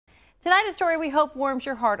Tonight, a story we hope warms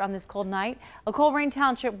your heart on this cold night. A Colerain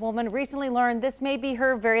Township woman recently learned this may be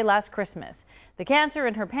her very last Christmas. The cancer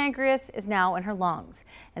in her pancreas is now in her lungs.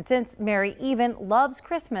 And since Mary even loves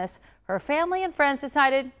Christmas, her family and friends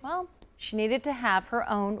decided, well, she needed to have her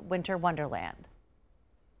own winter wonderland.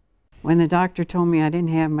 When the doctor told me I didn't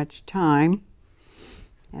have much time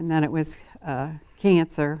and that it was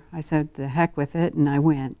cancer, I said, the heck with it, and I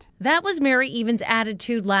went. That was Mary Even's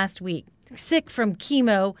attitude last week. Sick from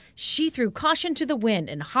chemo, she threw caution to the wind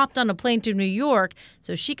and hopped on a plane to New York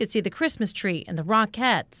so she could see the Christmas tree and the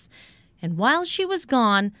Rockettes. And while she was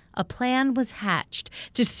gone, a plan was hatched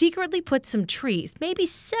to secretly put some trees, maybe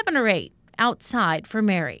 7 or 8, outside for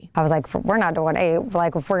Mary. I was like, we're not doing 8.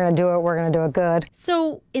 Like, if we're going to do it, we're going to do it good.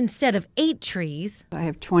 So instead of 8 trees, I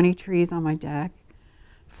have 20 trees on my deck,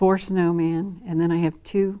 4 snowmen, and then I have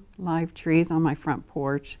 2 live trees on my front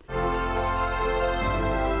porch.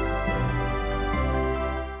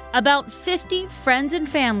 About 50 friends and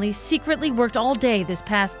family secretly worked all day this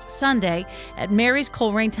past Sunday at Mary's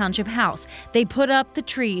Colerain Township house. They put up the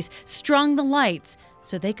trees, strung the lights,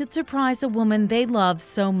 so they could surprise a woman they love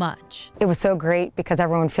so much. It was so great because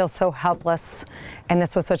everyone feels so helpless, and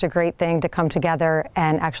this was such a great thing to come together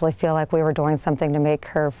and actually feel like we were doing something to make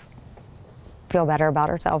her feel better about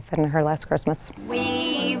herself and her last Christmas.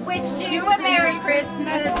 We wish you a Merry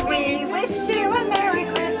Christmas. We wish you a Merry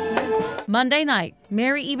Christmas. Monday night,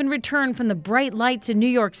 Mary even returned from the bright lights in New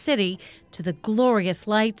York City to the glorious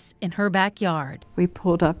lights in her backyard. We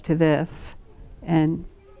pulled up to this, and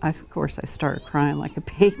of course I started crying like a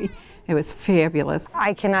baby. It was fabulous.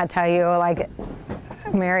 I cannot tell you, like,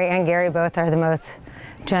 Mary and Gary both are the most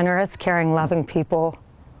generous, caring, loving people.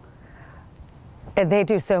 And they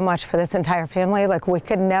do so much for this entire family. Like, we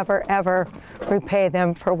could never, ever repay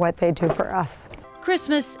them for what they do for us.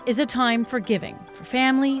 Christmas is a time for giving, for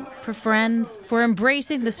family, for friends, for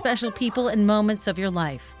embracing the special people and moments of your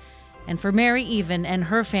life. And for Mary Even and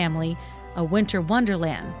her family, a winter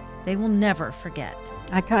wonderland they will never forget.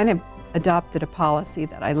 I kind of adopted a policy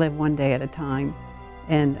that I live one day at a time.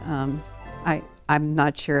 And I'm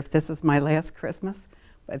not sure if this is my last Christmas,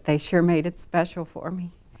 but they sure made it special for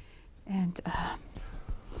me. And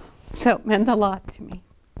so it meant a lot to me.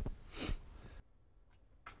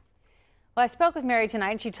 Well, I spoke with Mary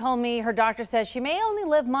tonight, and she told me her doctor says she may only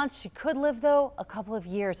live months. She could live, though, a couple of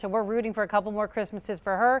years. So we're rooting for a couple more Christmases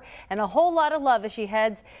for her and a whole lot of love as she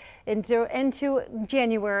heads into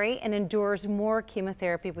January and endures more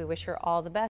chemotherapy. We wish her all the best.